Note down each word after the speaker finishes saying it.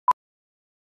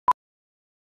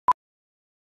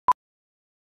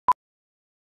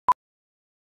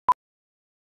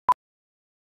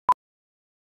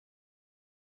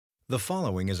The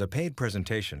following is a paid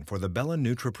presentation for the Bella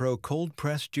Nutripro Cold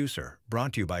Press Juicer,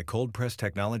 brought to you by Cold Press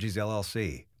Technologies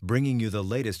LLC, bringing you the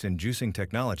latest in juicing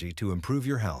technology to improve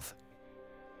your health.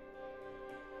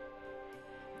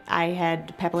 I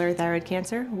had papillary thyroid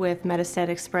cancer with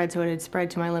metastatic spread, so it had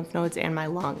spread to my lymph nodes and my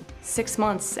lung. 6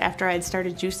 months after I had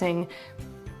started juicing,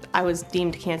 I was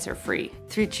deemed cancer-free.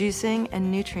 Through juicing and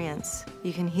nutrients,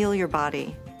 you can heal your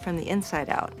body from the inside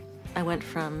out. I went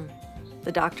from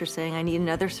the doctor saying I need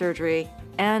another surgery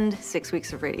and 6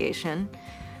 weeks of radiation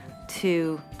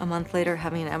to a month later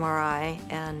having an MRI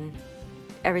and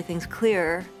everything's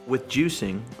clear. With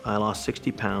juicing, I lost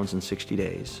 60 pounds in 60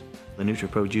 days. The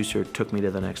Nurtipro juicer took me to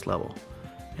the next level,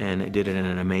 and it did it in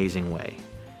an amazing way.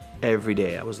 Every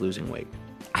day I was losing weight.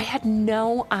 I had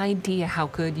no idea how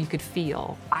good you could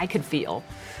feel, I could feel,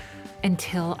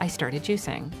 until I started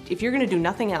juicing. If you're gonna do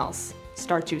nothing else,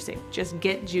 start juicing. Just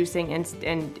get juicing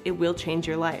and it will change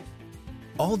your life.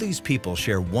 All these people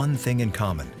share one thing in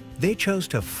common. They chose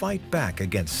to fight back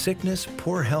against sickness,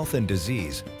 poor health, and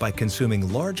disease by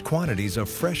consuming large quantities of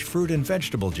fresh fruit and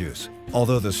vegetable juice.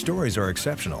 Although the stories are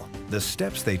exceptional, the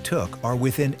steps they took are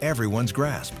within everyone's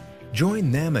grasp.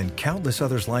 Join them and countless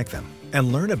others like them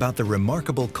and learn about the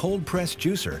remarkable cold press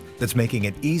juicer that's making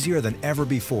it easier than ever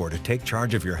before to take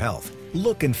charge of your health,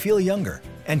 look and feel younger,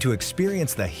 and to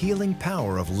experience the healing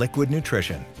power of liquid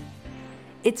nutrition.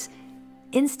 It's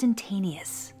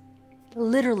instantaneous.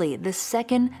 Literally, the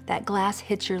second that glass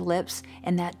hits your lips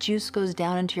and that juice goes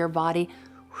down into your body,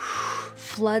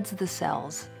 floods the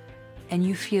cells, and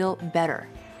you feel better.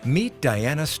 Meet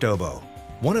Diana Stobo,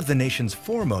 one of the nation's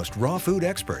foremost raw food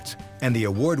experts and the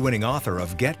award-winning author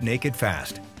of Get Naked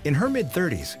Fast. In her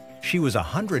mid-30s, she was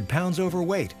 100 pounds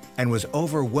overweight and was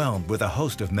overwhelmed with a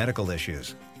host of medical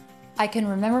issues. I can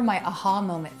remember my aha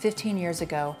moment 15 years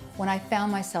ago when I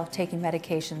found myself taking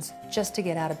medications just to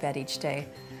get out of bed each day,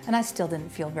 and I still didn't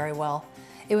feel very well.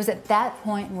 It was at that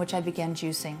point in which I began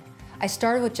juicing. I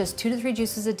started with just 2 to 3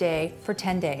 juices a day for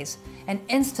 10 days, and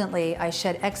instantly I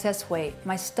shed excess weight,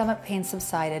 my stomach pain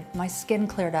subsided, my skin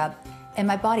cleared up, and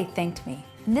my body thanked me.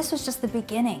 And this was just the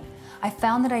beginning. I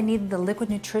found that I needed the liquid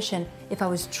nutrition if I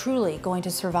was truly going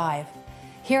to survive.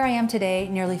 Here I am today,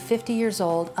 nearly 50 years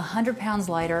old, 100 pounds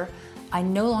lighter. I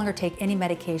no longer take any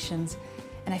medications,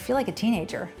 and I feel like a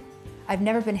teenager. I've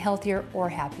never been healthier or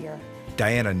happier.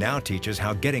 Diana now teaches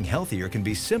how getting healthier can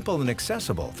be simple and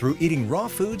accessible through eating raw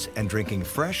foods and drinking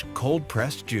fresh,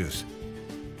 cold-pressed juice.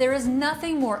 There is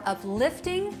nothing more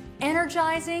uplifting,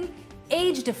 energizing,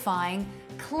 age-defying,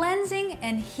 cleansing,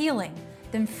 and healing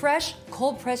than fresh,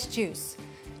 cold-pressed juice.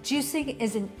 Juicing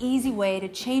is an easy way to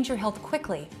change your health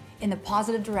quickly in the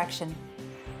positive direction.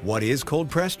 What is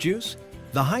cold-pressed juice?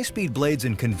 The high-speed blades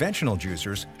in conventional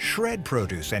juicers shred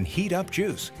produce and heat up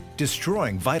juice,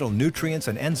 destroying vital nutrients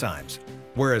and enzymes.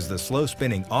 Whereas the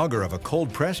slow-spinning auger of a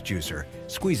cold-pressed juicer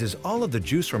squeezes all of the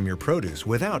juice from your produce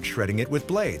without shredding it with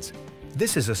blades.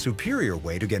 This is a superior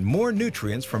way to get more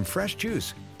nutrients from fresh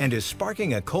juice and is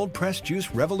sparking a cold-pressed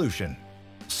juice revolution.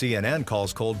 CNN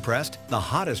calls cold-pressed the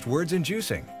hottest words in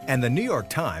juicing, and the New York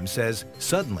Times says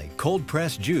suddenly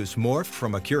cold-pressed juice morphed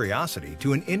from a curiosity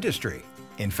to an industry.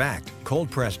 In fact,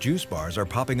 cold-pressed juice bars are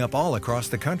popping up all across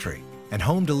the country, and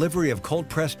home delivery of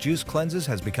cold-pressed juice cleanses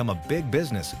has become a big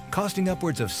business, costing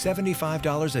upwards of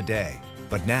 $75 a day.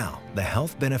 But now, the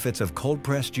health benefits of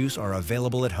cold-pressed juice are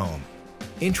available at home.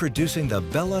 Introducing the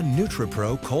Bella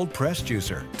Nutripro Cold Press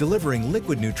Juicer, delivering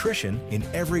liquid nutrition in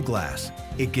every glass.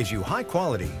 It gives you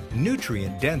high-quality,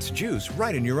 nutrient-dense juice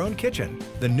right in your own kitchen.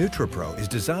 The Nutripro is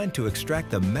designed to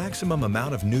extract the maximum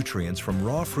amount of nutrients from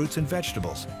raw fruits and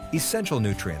vegetables. Essential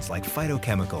nutrients like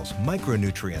phytochemicals,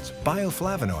 micronutrients,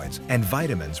 bioflavonoids, and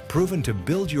vitamins proven to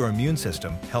build your immune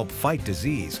system, help fight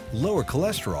disease, lower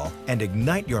cholesterol, and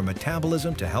ignite your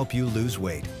metabolism to help you lose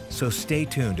weight. So stay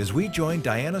tuned as we join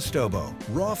Diana Stobo,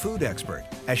 raw food expert,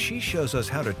 as she shows us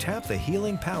how to tap the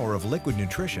healing power of liquid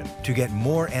nutrition to get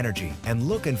more energy and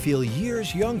look and feel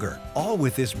years younger, all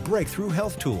with this breakthrough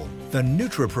health tool, the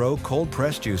Nutripro Cold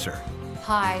Press Juicer.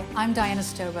 Hi, I'm Diana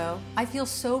Stobo. I feel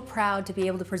so proud to be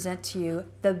able to present to you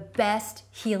the best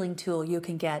healing tool you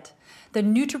can get. The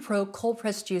Nurtipro Cold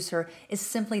Press Juicer is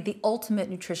simply the ultimate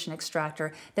nutrition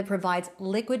extractor that provides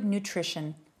liquid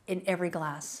nutrition in every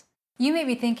glass. You may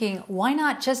be thinking, why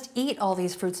not just eat all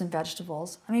these fruits and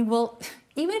vegetables? I mean, well,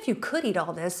 even if you could eat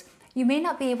all this, you may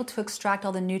not be able to extract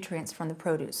all the nutrients from the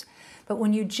produce. But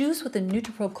when you juice with the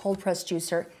Nurtipro Cold Press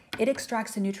Juicer, it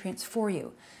extracts the nutrients for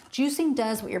you. Juicing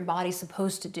does what your body's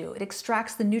supposed to do. It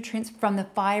extracts the nutrients from the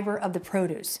fiber of the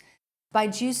produce. By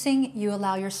juicing, you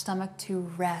allow your stomach to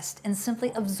rest and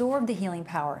simply absorb the healing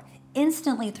power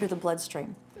instantly through the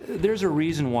bloodstream. There's a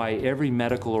reason why every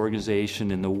medical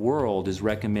organization in the world is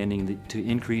recommending to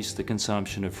increase the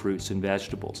consumption of fruits and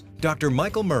vegetables. Dr.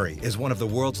 Michael Murray is one of the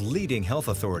world's leading health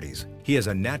authorities. He is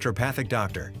a naturopathic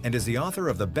doctor and is the author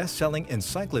of the best-selling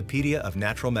Encyclopedia of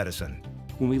Natural Medicine.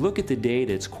 When we look at the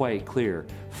data, it's quite clear.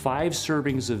 5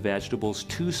 servings of vegetables,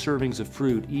 2 servings of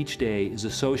fruit each day is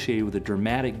associated with a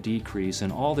dramatic decrease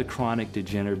in all the chronic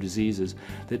degenerative diseases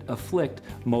that afflict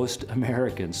most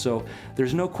Americans. So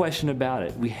there's no question about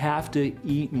it. We have to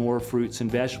eat more fruits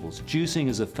and vegetables. Juicing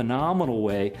is a phenomenal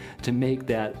way to make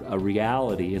that a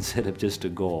reality instead of just a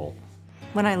goal.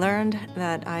 When I learned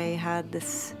that I had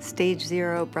this stage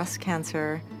 0 breast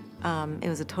cancer, it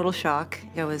was a total shock.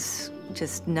 I was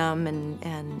just numb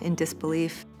and in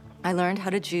disbelief. I learned how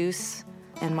to juice,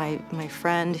 and my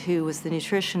friend who was the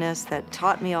nutritionist that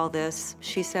taught me all this,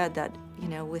 she said that, you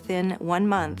know, within 1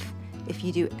 month, if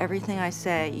you do everything I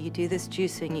say, you do this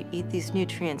juicing, you eat these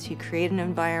nutrients, you create an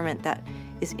environment that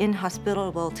is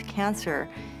inhospitable to cancer,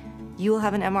 you will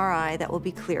have an MRI that will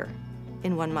be clear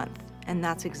in 1 month. And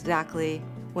that's exactly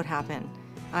what happened.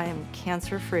 I am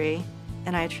cancer-free,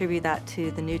 and I attribute that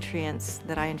to the nutrients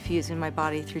that I infuse in my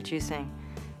body through juicing.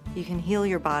 You can heal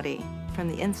your body from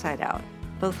the inside out.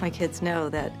 Both my kids know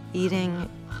that eating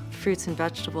fruits and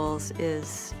vegetables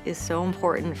is so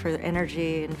important for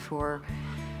energy and for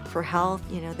health.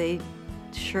 You know, they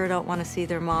sure don't want to see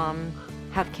their mom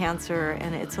have cancer,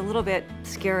 and it's a little bit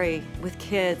scary with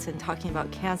kids and talking about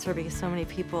cancer because so many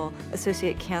people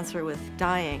associate cancer with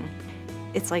dying.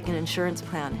 It's like an insurance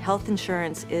plan. Health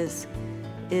insurance is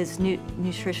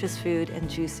nutritious food and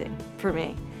juicing for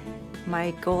me.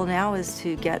 My goal now is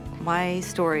to get my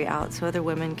story out so other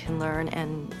women can learn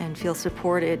and feel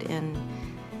supported in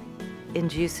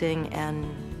juicing and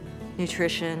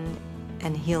nutrition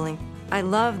and healing. I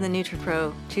love the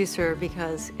Nurtipro juicer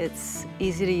because it's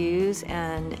easy to use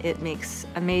and it makes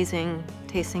amazing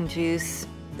tasting juice.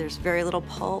 There's very little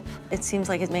pulp. It seems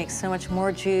like it makes so much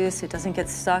more juice. It doesn't get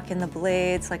stuck in the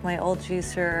blades like my old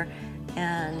juicer.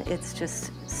 And it's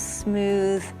just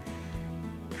smooth,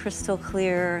 crystal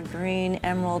clear, green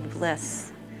emerald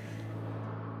bliss.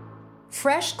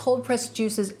 Fresh cold-pressed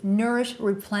juices nourish,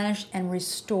 replenish, and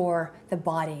restore the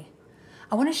body.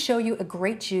 I want to show you a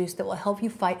great juice that will help you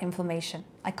fight inflammation.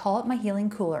 I call it my healing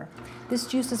cooler. This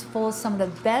juice is full of some of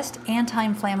the best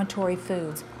anti-inflammatory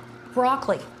foods.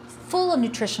 Broccoli, full of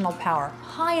nutritional power,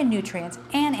 high in nutrients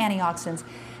and antioxidants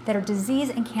that are disease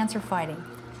and cancer fighting.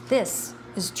 This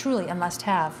is truly a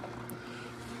must-have.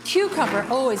 Cucumber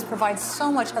always provides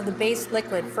so much of the base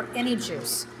liquid for any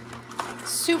juice.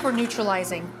 Super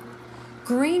neutralizing.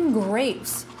 Green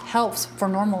grapes helps for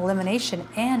normal elimination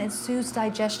and it soothes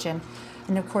digestion.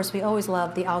 And of course, we always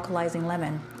love the alkalizing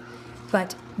lemon.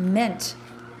 But mint,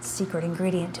 secret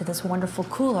ingredient to this wonderful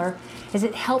cooler, is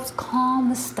it helps calm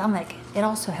the stomach. It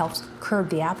also helps curb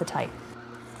the appetite.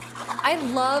 I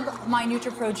love my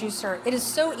Nurtipro juicer. It is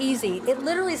so easy. It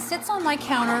literally sits on my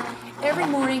counter every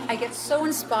morning. I get so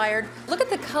inspired. Look at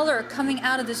the color coming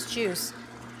out of this juice.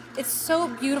 It's so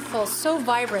beautiful, so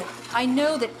vibrant. I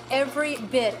know that every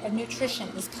bit of nutrition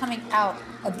is coming out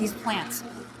of these plants.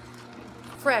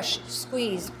 Fresh,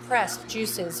 squeezed, pressed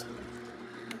juices.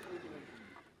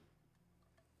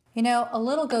 You know, a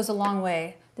little goes a long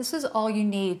way. This is all you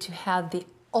need to have the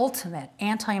ultimate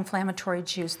anti-inflammatory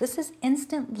juice. This is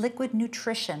instant liquid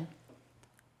nutrition.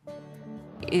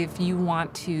 If you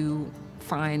want to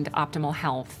find optimal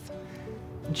health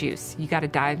juice, you got to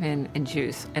dive in and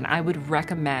juice, and I would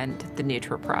recommend the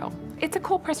Nurtipro. It's a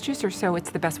cold pressed juicer, so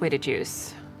it's the best way to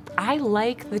juice. I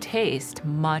like the taste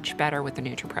much better with the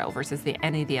Nurtipro versus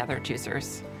any of the other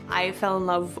juicers. I fell in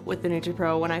love with the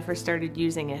Nurtipro when I first started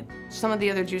using it. Some of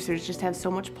the other juicers just have so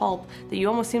much pulp that you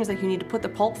almost seems like you need to put the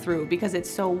pulp through because it's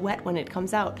so wet when it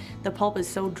comes out. The pulp is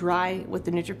so dry with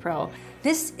the Nurtipro.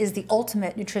 This is the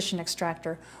ultimate nutrition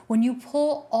extractor. When you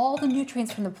pull all the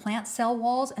nutrients from the plant cell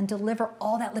walls and deliver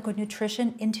all that liquid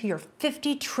nutrition into your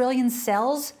 50 trillion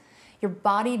cells, your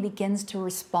body begins to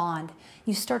respond.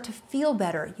 You start to feel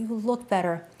better, you look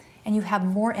better, and you have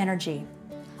more energy.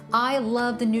 I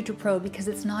love the Nurtipro because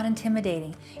it's not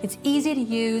intimidating. It's easy to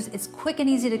use, it's quick and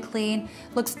easy to clean,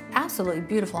 looks absolutely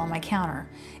beautiful on my counter.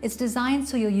 It's designed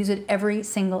so you'll use it every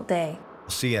single day.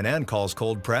 CNN calls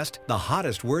cold-pressed the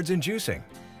hottest words in juicing.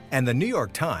 And the New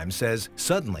York Times says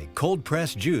suddenly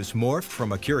cold-pressed juice morphed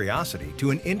from a curiosity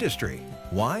to an industry.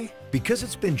 Why? Because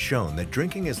it's been shown that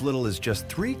drinking as little as just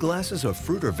 3 glasses of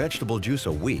fruit or vegetable juice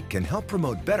a week can help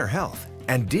promote better health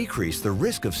and decrease the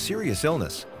risk of serious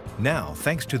illness. Now,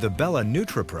 thanks to the Bella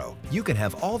Nutripro, you can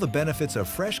have all the benefits of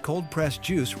fresh cold-pressed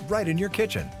juice right in your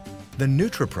kitchen. The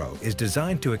Nurtipro is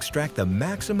designed to extract the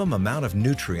maximum amount of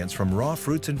nutrients from raw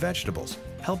fruits and vegetables,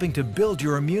 helping to build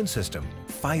your immune system,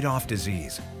 fight off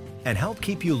disease, and help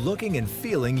keep you looking and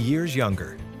feeling years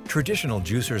younger. Traditional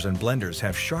juicers and blenders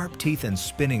have sharp teeth and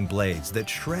spinning blades that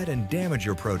shred and damage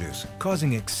your produce,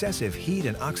 causing excessive heat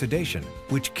and oxidation,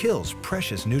 which kills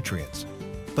precious nutrients.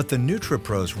 But the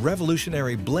Nutripro's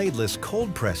revolutionary bladeless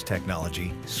cold press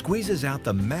technology squeezes out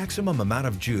the maximum amount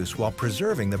of juice while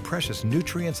preserving the precious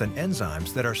nutrients and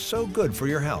enzymes that are so good for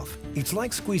your health. It's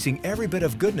like squeezing every bit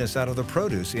of goodness out of the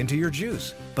produce into your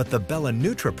juice. But the Bella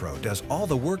Nutripro does all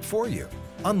the work for you.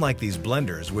 Unlike these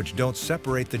blenders, which don't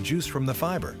separate the juice from the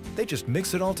fiber, they just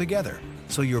mix it all together,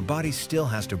 so your body still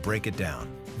has to break it down.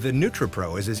 The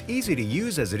Nutripro is as easy to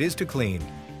use as it is to clean.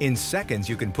 In seconds,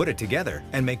 you can put it together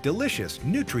and make delicious,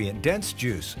 nutrient-dense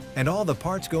juice, and all the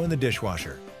parts go in the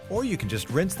dishwasher. Or you can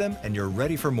just rinse them and you're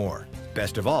ready for more.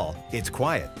 Best of all, it's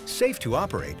quiet, safe to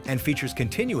operate, and features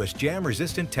continuous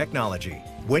jam-resistant technology.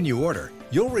 When you order,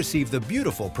 you'll receive the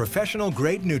beautiful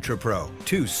professional-grade Nutripro,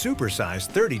 2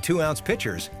 super-sized 32-ounce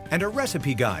pitchers, and a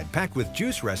recipe guide packed with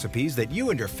juice recipes that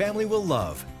you and your family will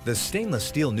love. The stainless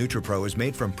steel Nutripro is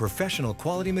made from professional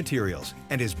quality materials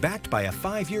and is backed by a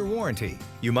 5-year warranty.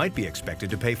 You might be expected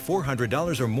to pay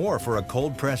 $400 or more for a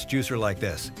cold-pressed juicer like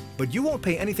this, but you won't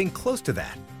pay anything close to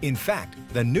that. In fact,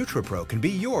 the Nutripro can be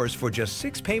yours for just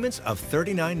 6 payments of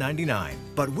 $39.99.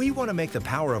 But we want to make the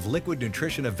power of liquid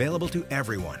nutrition available to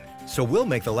everyone. So we'll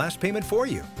make the last payment for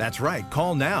you. That's right,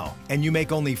 call now, and you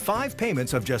make only 5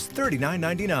 payments of just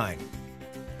 $39.99.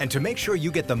 And to make sure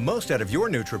you get the most out of your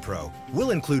Nutripro,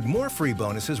 we'll include more free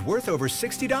bonuses worth over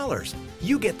 $60.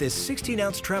 You get this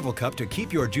 16-ounce travel cup to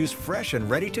keep your juice fresh and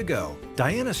ready to go.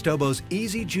 Diana Stobo's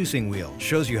Easy Juicing Wheel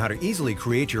shows you how to easily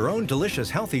create your own delicious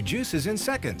healthy juices in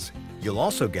seconds. You'll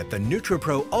also get the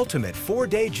Nutripro Ultimate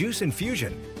 4-Day Juice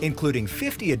Infusion, including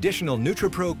 50 additional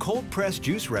Nutripro cold-pressed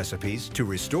juice recipes to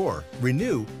restore,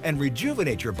 renew, and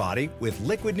rejuvenate your body with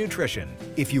liquid nutrition.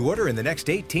 If you order in the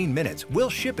next 18 minutes, we'll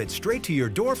ship it straight to your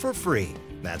door for free.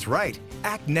 That's right,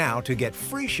 act now to get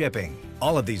free shipping.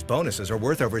 All of these bonuses are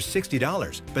worth over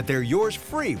 $60, but they're yours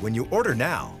free when you order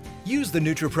now. Use the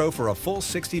Nutripro for a full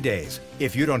 60 days.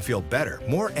 If you don't feel better,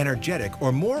 more energetic,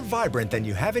 or more vibrant than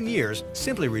you have in years,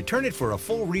 simply return it for a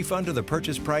full refund of the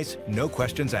purchase price, no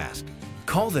questions asked.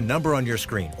 Call the number on your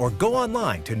screen or go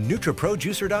online to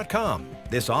NutriProJuicer.com.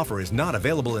 This offer is not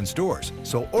available in stores,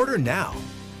 so order now.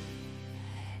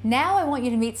 Now I want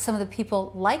you to meet some of the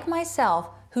people like myself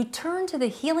who turn to the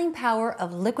healing power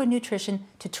of liquid nutrition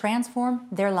to transform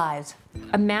their lives.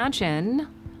 Imagine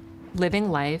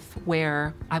living life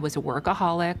where I was a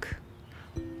workaholic,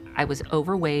 I was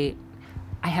overweight,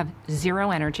 I have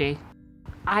zero energy.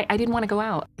 I didn't want to go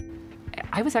out.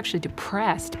 I was actually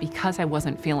depressed because I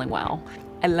wasn't feeling well.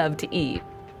 I love to eat,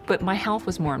 but my health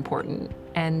was more important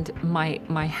and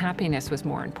my happiness was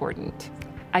more important.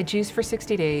 I juiced for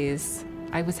 60 days,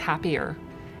 I was happier,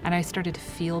 and I started to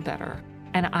feel better.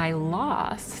 And I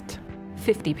lost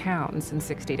 50 pounds in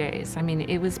 60 days. I mean,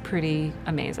 it was pretty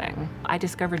amazing. I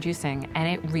discovered juicing and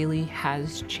it really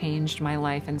has changed my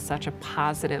life in such a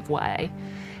positive way.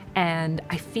 And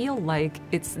I feel like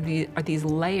it's these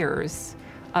layers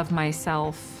of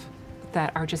myself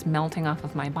that are just melting off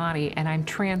of my body, and I'm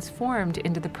transformed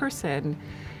into the person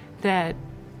that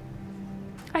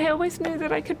I always knew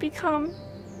that I could become.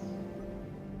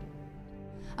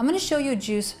 I'm going to show you a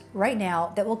juice right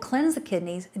now that will cleanse the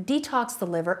kidneys, detox the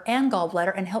liver and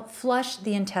gallbladder, and help flush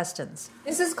the intestines.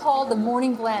 This is called the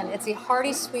Morning Blend. It's a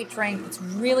hearty sweet drink. It's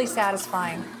really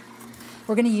satisfying.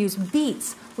 We're going to use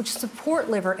beets, which support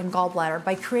liver and gallbladder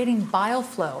by creating bile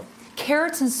flow.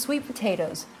 Carrots and sweet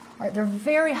potatoes, they're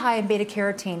very high in beta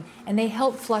carotene, and they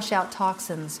help flush out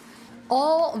toxins.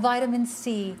 All vitamin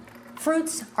C.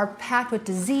 Fruits are packed with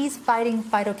disease-fighting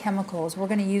phytochemicals. We're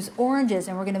going to use oranges,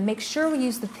 and we're going to make sure we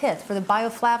use the pith for the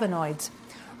bioflavonoids.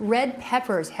 Red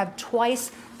peppers have twice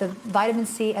the vitamin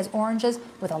C as oranges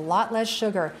with a lot less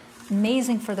sugar.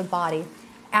 Amazing for the body.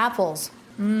 Apples.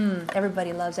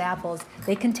 Everybody loves apples.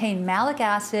 They contain malic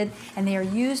acid, and they are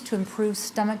used to improve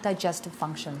stomach digestive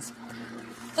functions.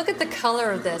 Look at the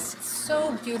color of this. It's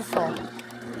so beautiful.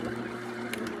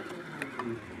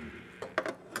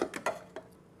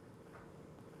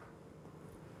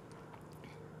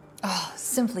 Oh,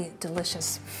 simply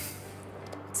delicious.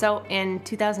 So in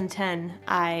 2010,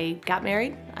 I got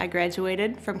married, I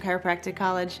graduated from chiropractic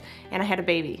college, and I had a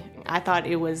baby. I thought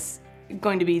it was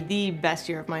going to be the best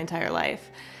year of my entire life.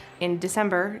 In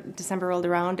December rolled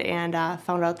around and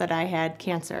found out that I had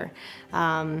cancer.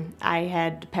 I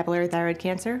had papillary thyroid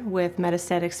cancer with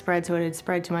metastatic spread, so it had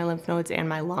spread to my lymph nodes and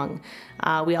my lung.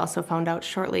 We also found out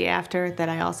shortly after that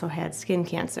I also had skin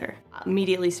cancer.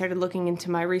 Immediately started looking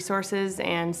into my resources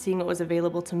and seeing what was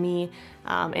available to me,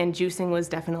 and juicing was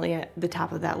definitely at the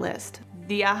top of that list.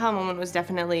 The aha moment was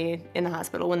definitely in the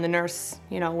hospital when the nurse,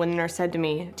 when the nurse said to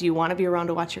me, "Do you want to be around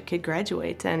to watch your kid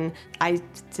graduate?" And I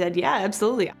said, "Yeah,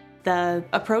 absolutely." The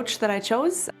approach that I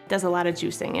chose does a lot of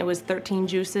juicing. It was 13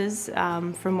 juices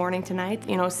from morning to night.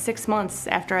 6 months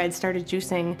after I had started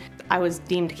juicing, I was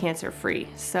deemed cancer-free.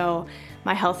 So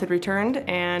my health had returned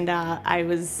and I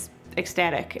was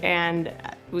ecstatic, and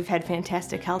we've had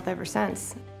fantastic health ever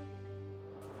since.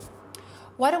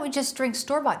 Why don't we just drink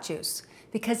store-bought juice?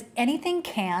 Because anything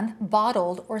canned,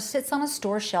 bottled, or sits on a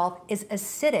store shelf is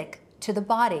acidic to the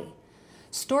body.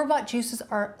 Store-bought juices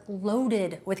are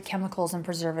loaded with chemicals and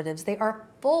preservatives. They are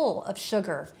full of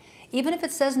sugar. Even if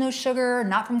it says no sugar,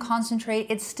 not from concentrate,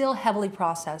 it's still heavily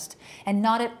processed and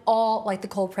not at all like the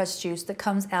cold pressed juice that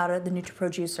comes out of the Nurtipro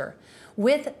juicer.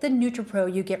 With the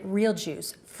Nurtipro, you get real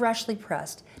juice, freshly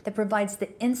pressed, that provides the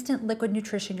instant liquid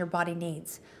nutrition your body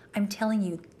needs. I'm telling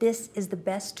you, this is the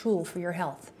best tool for your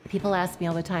health. People ask me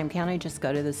all the time, can't I just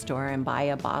go to the store and buy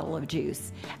a bottle of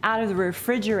juice out of the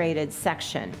refrigerated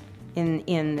section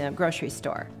in the grocery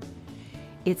store?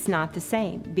 It's not the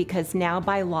same, because now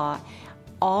by law,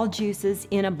 all juices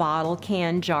in a bottle,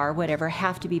 can, jar, whatever,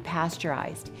 have to be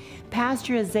pasteurized.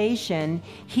 Pasteurization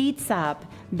heats up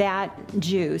that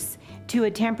juice to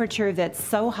a temperature that's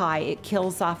so high it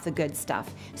kills off the good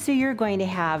stuff. So you're going to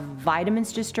have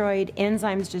vitamins destroyed,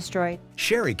 enzymes destroyed.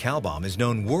 Sherry Kalbaum is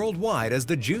known worldwide as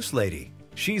the Juice Lady.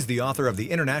 She's the author of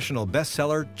the international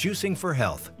bestseller, Juicing for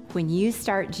Health. When you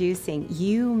start juicing,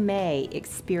 you may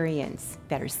experience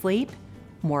better sleep,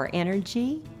 more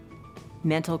energy,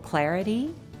 mental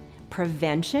clarity,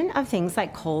 prevention of things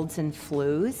like colds and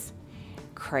flus.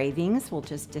 Cravings will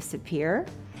just disappear.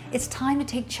 It's time to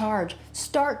take charge.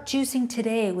 Start juicing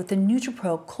today with the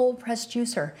Nurtipro cold pressed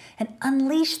juicer and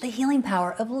unleash the healing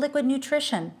power of liquid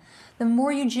nutrition. The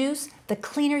more you juice, the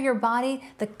cleaner your body,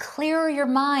 the clearer your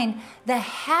mind, the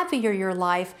happier your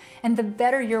life, and the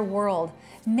better your world.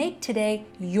 Make today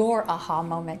your aha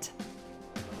moment.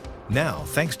 Now,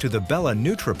 thanks to the Bella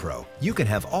Nutripro, you can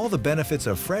have all the benefits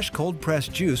of fresh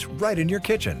cold-pressed juice right in your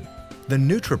kitchen. The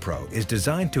Nurtipro is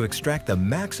designed to extract the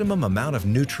maximum amount of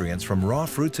nutrients from raw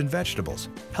fruits and vegetables,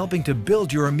 helping to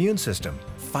build your immune system,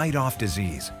 fight off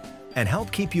disease, and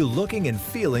help keep you looking and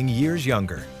feeling years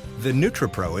younger. The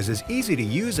Nurtipro is as easy to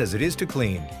use as it is to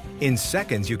clean. In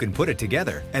seconds, you can put it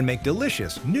together and make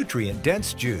delicious,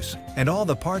 nutrient-dense juice, and all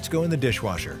the parts go in the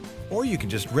dishwasher. Or you can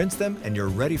just rinse them and you're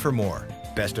ready for more.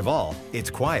 Best of all, it's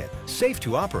quiet, safe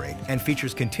to operate, and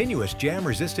features continuous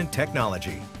jam-resistant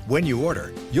technology. When you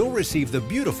order, you'll receive the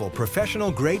beautiful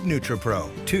professional-grade Nurtipro,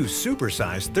 2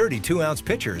 super-sized 32-ounce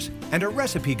pitchers, and a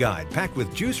recipe guide packed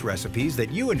with juice recipes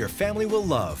that you and your family will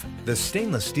love. The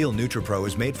stainless steel Nurtipro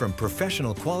is made from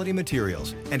professional quality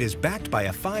materials and is backed by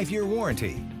a 5-year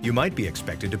warranty. You might be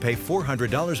expected to pay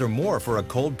 $400 or more for a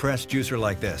cold-pressed juicer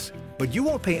like this, but you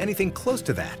won't pay anything close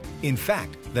to that. In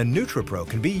fact, the Nurtipro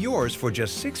can be yours for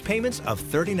just 6 payments of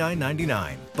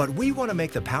 $39.99. But we want to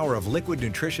make the power of liquid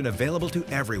nutrition available to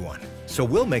everyone, so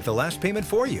we'll make the last payment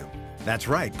for you. That's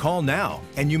right, call now,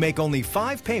 and you make only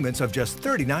 5 payments of just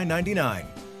 $39.99.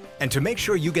 And to make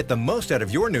sure you get the most out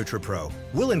of your Nurtipro,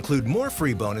 we'll include more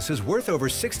free bonuses worth over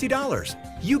 $60.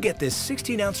 You get this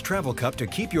 16-ounce travel cup to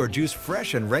keep your juice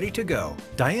fresh and ready to go.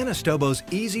 Diana Stobo's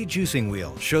Easy Juicing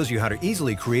Wheel shows you how to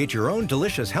easily create your own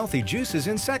delicious healthy juices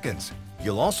in seconds.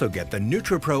 You'll also get the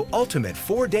Nurtipro Ultimate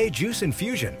 4-Day Juice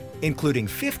Infusion, including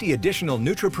 50 additional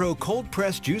Nurtipro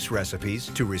cold-pressed juice recipes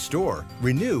to restore,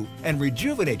 renew, and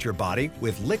rejuvenate your body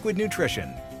with liquid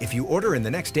nutrition. If you order in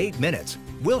the next 8 minutes,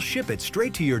 we'll ship it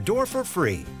straight to your door for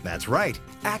free. That's right,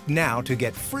 act now to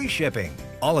get free shipping.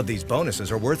 All of these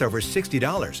bonuses are worth over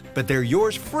 $60, but they're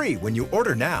yours free when you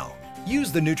order now.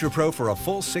 Use the Nurtipro for a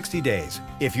full 60 days.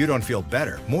 If you don't feel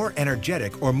better, more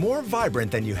energetic, or more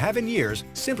vibrant than you have in years,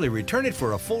 simply return it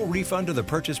for a full refund of the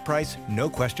purchase price, no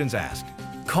questions asked.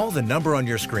 Call the number on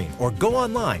your screen or go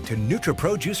online to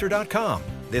NutriProJuicer.com.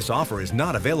 This offer is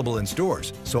not available in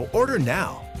stores, so order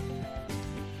now.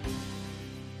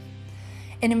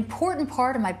 An important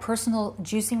part of my personal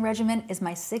juicing regimen is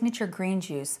my signature green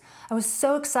juice. I was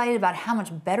so excited about how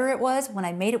much better it was when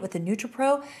I made it with the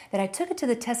Nurtipro that I took it to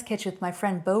the test kitchen with my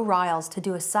friend Bo Riles to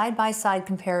do a side-by-side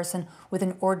comparison with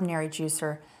an ordinary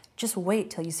juicer. Just wait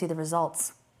till you see the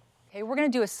results. Okay, we're gonna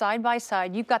do a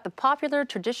side-by-side. You've got the popular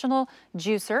traditional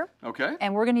juicer. Okay.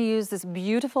 And we're gonna use this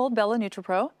beautiful Bella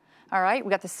Nutripro. All right, we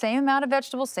got the same amount of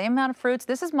vegetables, same amount of fruits.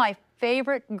 This is my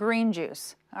favorite green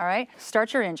juice. All right,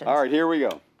 start your engines. All right, here we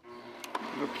go.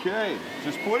 Okay,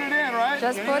 just put it in, right?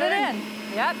 Just put it in.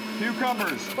 Yep.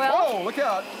 Cucumbers. Well, whoa, look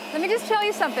out. Let me just tell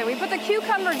you something. We put the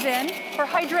cucumbers in for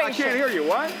hydration. I can't hear you,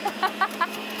 what?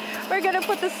 We're gonna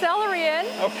put the celery in.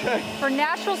 Okay. For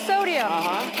natural sodium.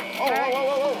 Uh-huh. Oh, right.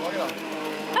 whoa, look out.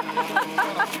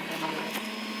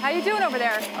 How you doing over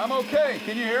there? I'm okay.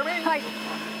 Can you hear me?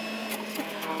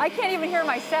 I can't even hear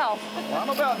myself. Well, I'm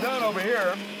about done over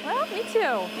here. Well, me too.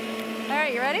 All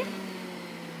right, you ready?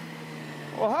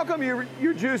 Well, how come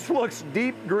your juice looks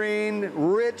deep green,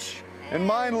 rich, and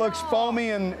mine looks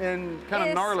foamy and kind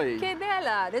of gnarly? Que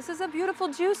bella. This is a beautiful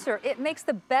juicer. It makes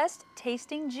the best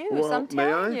tasting juice, Well, I'm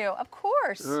telling you. Of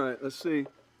course. All right, let's see.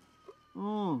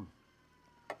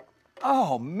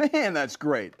 Oh, man, that's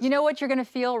great. You know what you're gonna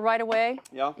feel right away?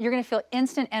 Yeah. You're gonna feel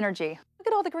instant energy. Look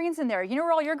at all the greens in there. You know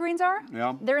where all your greens are?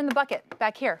 Yeah. They're in the bucket,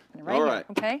 back here, right All here, right.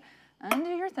 okay?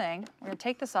 Undo your thing. We're gonna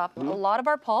take this off. A lot of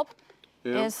our pulp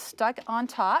is stuck on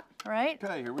top, right?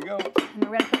 Okay, here we go. And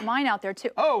we're gonna put mine out there too.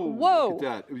 Oh, whoa! look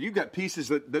at that. You got pieces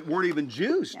that weren't even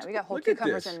juiced. Yeah, we got whole Look at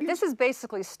cucumbers this. in. This is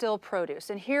basically still produce,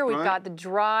 and here we've got the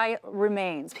dry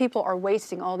remains. People are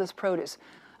wasting all this produce.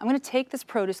 I'm gonna take this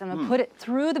produce and I'm gonna put it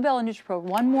through the Bella Nutripro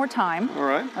one more time. All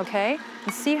right. Okay?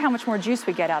 And see how much more juice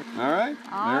we get out. All right,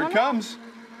 there it comes.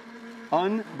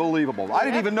 Unbelievable. I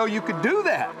didn't even know you could do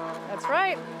that. That's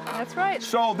right. That's right.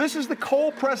 So this is the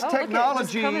cold press look at it,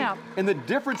 technology just coming out. and the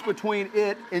difference between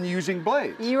it and using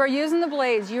blades. You are using the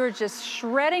blades. You are just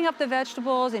shredding up the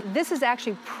vegetables. And this is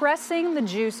actually pressing the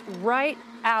juice right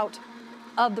out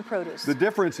of the produce. The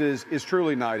difference is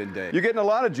truly night and day. You're getting a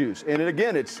lot of juice, and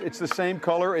again, it's the same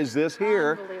color as this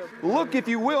here. Look, if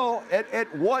you will,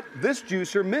 at what this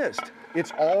juicer missed.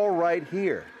 It's all right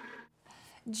here.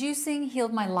 Juicing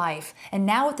healed my life, and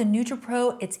now with the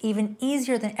Nurtipro, it's even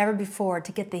easier than ever before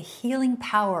to get the healing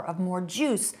power of more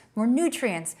juice, more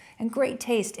nutrients, and great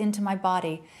taste into my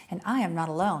body, and I am not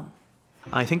alone.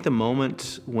 I think the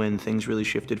moment when things really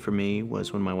shifted for me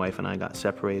was when my wife and I got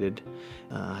separated.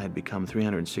 I had become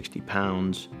 360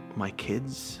 pounds. My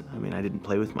kids, I mean, I didn't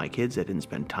play with my kids, I didn't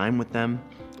spend time with them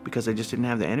because I just didn't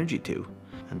have the energy to.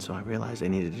 And so I realized I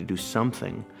needed to do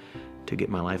something to get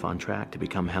my life on track, to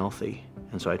become healthy.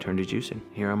 And so I turned to juicing.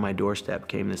 Here on my doorstep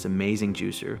came this amazing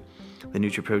juicer, the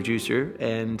Nurtipro juicer,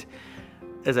 and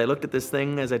as I looked at this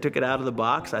thing, as I took it out of the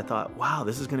box, I thought, wow,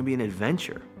 this is gonna be an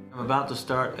adventure. I'm about to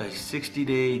start a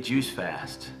 60-day juice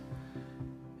fast.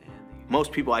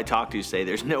 Most people I talk to say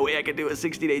there's no way I could do a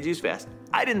 60-day juice fast.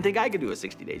 I didn't think I could do a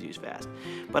 60-day juice fast.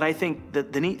 But I think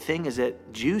that the neat thing is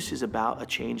that juice is about a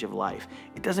change of life.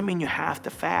 It doesn't mean you have to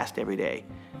fast every day.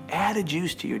 Add a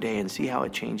juice to your day and see how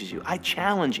it changes you. I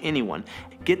challenge anyone,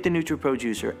 get the Nurtipro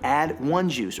juicer, add 1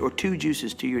 juice or 2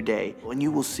 juices to your day, and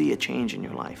you will see a change in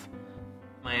your life.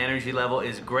 My energy level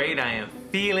is great, I am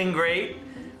feeling great.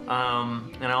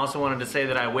 And I also wanted to say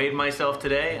that I weighed myself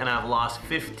today and I've lost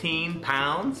 15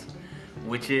 pounds,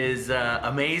 which is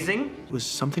amazing. It was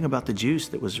something about the juice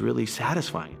that was really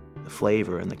satisfying. The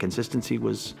flavor and the consistency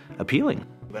was appealing.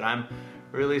 But I'm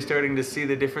really starting to see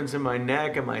the difference in my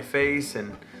neck and my face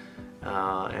and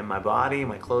my body.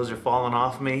 My clothes are falling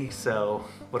off me. So,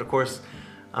 but of course,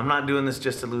 I'm not doing this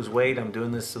just to lose weight. I'm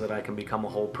doing this so that I can become a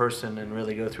whole person and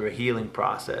really go through a healing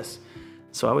process.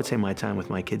 So I would say my time with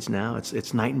my kids now,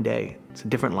 it's night and day. It's a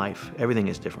different life. Everything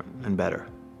is different and better.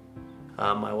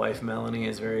 My wife Melanie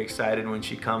is very excited when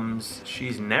she comes.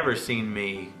 She's never seen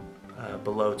me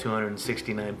below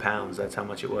 269 pounds. That's how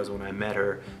much it was when I met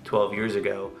her 12 years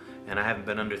ago. And I haven't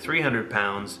been under 300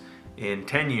 pounds in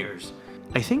 10 years.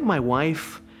 I think my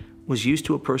wife was used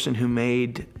to a person who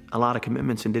made a lot of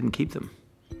commitments and didn't keep them.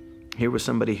 Here was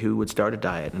somebody who would start a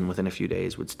diet and within a few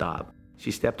days would stop. She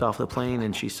stepped off the plane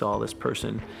and she saw this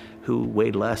person who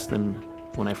weighed less than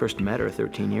when I first met her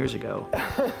 13 years ago.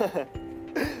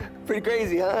 Pretty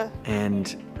crazy, huh?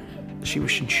 And she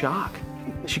was in shock.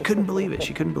 She couldn't believe it.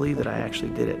 She couldn't believe that I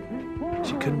actually did it.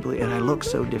 She couldn't believe, and I looked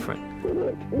so different.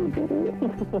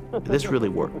 This really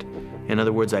worked. In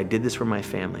other words, I did this for my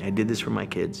family. I did this for my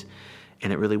kids,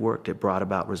 and it really worked. It brought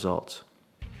about results.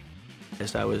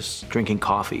 As I was drinking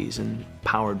coffees and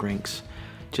power drinks,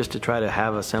 just to try to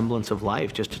have a semblance of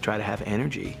life, just to try to have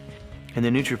energy. And the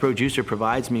Nurtipro juicer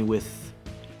provides me with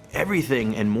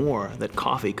everything and more that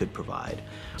coffee could provide.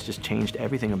 It's just changed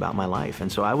everything about my life.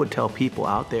 And so I would tell people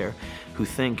out there who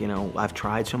think, you know, I've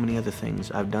tried so many other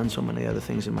things, I've done so many other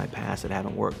things in my past that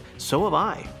haven't worked. So have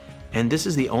I. And this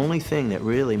is the only thing that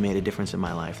really made a difference in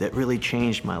my life, that really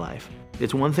changed my life.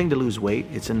 It's one thing to lose weight,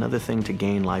 it's another thing to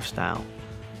gain lifestyle,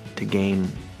 to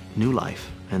gain new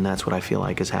life. And that's what I feel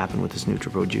like has happened with this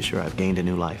Nurtipro juicer. I've gained a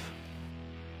new life.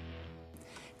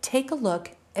 Take a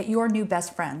look at your new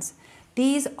best friends.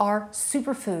 These are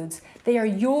superfoods. They are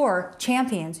your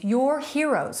champions, your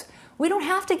heroes. We don't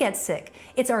have to get sick.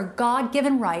 It's our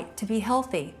God-given right to be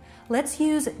healthy. Let's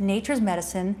use nature's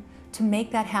medicine to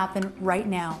make that happen right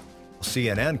now.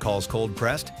 CNN calls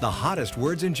cold-pressed the hottest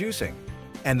words in juicing.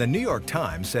 And the New York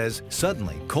Times says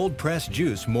suddenly cold-pressed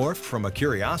juice morphed from a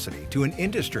curiosity to an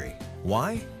industry.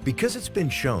 Why? Because it's been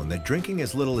shown that drinking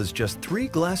as little as just 3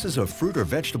 glasses of fruit or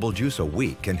vegetable juice a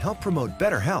week can help promote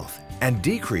better health and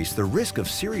decrease the risk of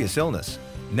serious illness.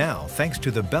 Now, thanks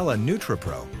to the Bella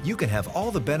Nutripro, you can have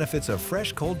all the benefits of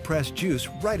fresh cold-pressed juice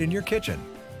right in your kitchen.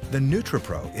 The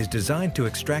Nurtipro is designed to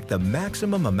extract the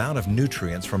maximum amount of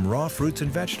nutrients from raw fruits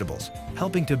and vegetables,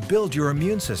 helping to build your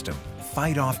immune system,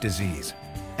 fight off disease,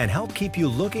 and help keep you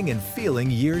looking and feeling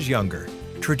years younger.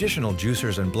 Traditional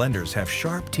juicers and blenders have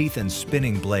sharp teeth and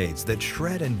spinning blades that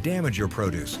shred and damage your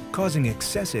produce, causing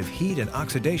excessive heat and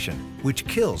oxidation, which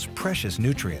kills precious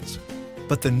nutrients.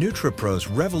 But the Nurtipro's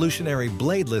revolutionary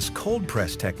bladeless cold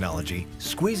press technology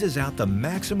squeezes out the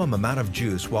maximum amount of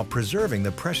juice while preserving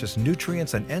the precious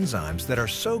nutrients and enzymes that are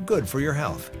so good for your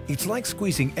health. It's like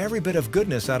squeezing every bit of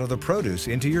goodness out of the produce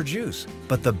into your juice.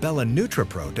 But the Bella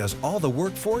Nutripro does all the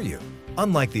work for you.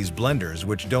 Unlike these blenders,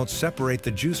 which don't separate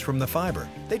the juice from the fiber,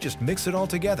 they just mix it all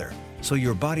together, so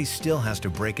your body still has to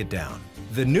break it down.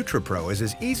 The Nurtipro is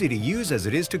as easy to use as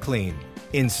it is to clean.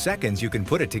 In seconds, you can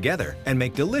put it together and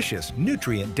make delicious,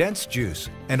 nutrient-dense juice,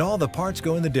 and all the parts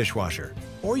go in the dishwasher.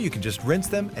 Or you can just rinse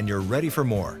them and you're ready for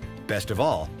more. Best of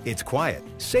all, it's quiet,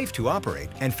 safe to operate,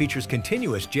 and features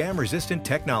continuous jam-resistant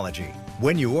technology.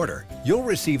 When you order, you'll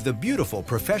receive the beautiful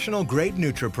professional-grade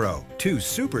Nurtipro, 2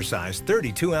 super-sized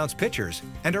 32-ounce pitchers,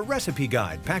 and a recipe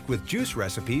guide packed with juice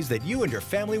recipes that you and your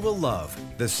family will love.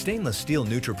 The stainless steel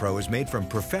Nurtipro is made from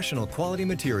professional quality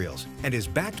materials and is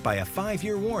backed by a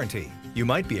 5-year warranty. You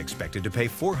might be expected to pay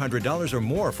 $400 or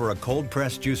more for a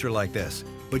cold-pressed juicer like this,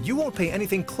 but you won't pay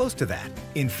anything close to that.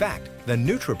 In fact, the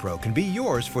Nurtipro can be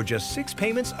yours for just 6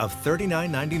 payments of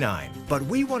 $39.99. But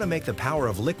we want to make the power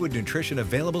of liquid nutrition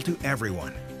available to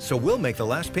everyone, so we'll make the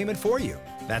last payment for you.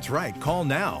 That's right, call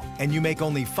now, and you make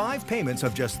only 5 payments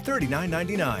of just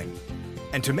 $39.99.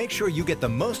 And to make sure you get the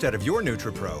most out of your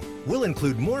Nurtipro, we'll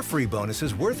include more free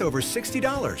bonuses worth over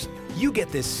 $60. You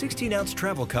get this 16-ounce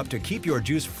travel cup to keep your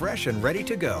juice fresh and ready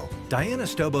to go. Diana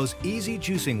Stobo's Easy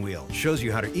Juicing Wheel shows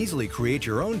you how to easily create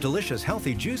your own delicious,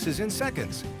 healthy juices in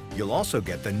seconds. You'll also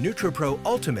get the Nurtipro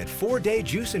Ultimate 4-Day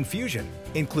Juice Infusion,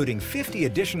 including 50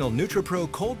 additional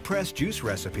Nurtipro cold-pressed juice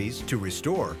recipes to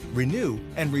restore, renew,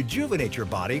 and rejuvenate your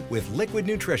body with liquid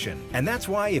nutrition. And that's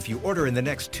why if you order in the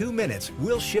next 2 minutes,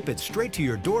 we'll ship it straight to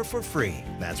your door for free.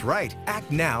 That's right,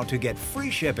 act now to get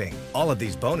free shipping. All of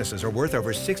these bonuses are worth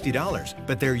over $60,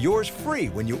 but they're yours free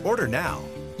when you order now.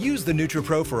 Use the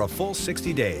Nurtipro for a full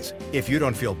 60 days. If you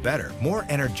don't feel better, more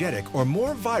energetic, or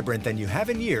more vibrant than you have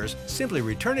in years, simply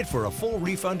return it for a full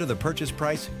refund of the purchase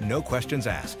price, no questions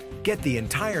asked. Get the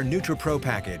entire Nurtipro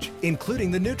package,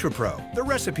 including the Nurtipro, the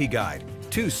recipe guide,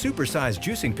 2 supersized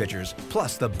juicing pitchers,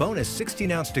 plus the bonus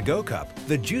 16-ounce to-go cup,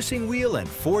 the juicing wheel, and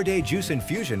 4-day juice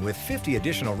infusion with 50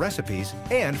 additional recipes,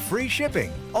 and free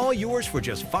shipping. All yours for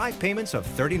just 5 payments of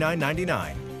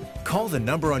 $39.99. Call the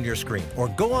number on your screen or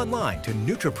go online to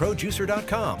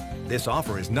NutriProJuicer.com. This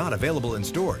offer is not available in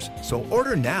stores, so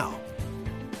order now.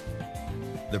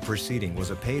 The preceding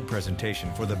was a paid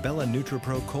presentation for the Bella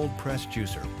Nutripro Cold Press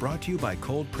Juicer, brought to you by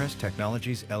Cold Press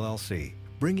Technologies, LLC,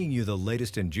 bringing you the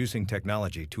latest in juicing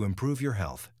technology to improve your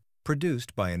health.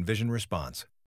 Produced by Envision Response.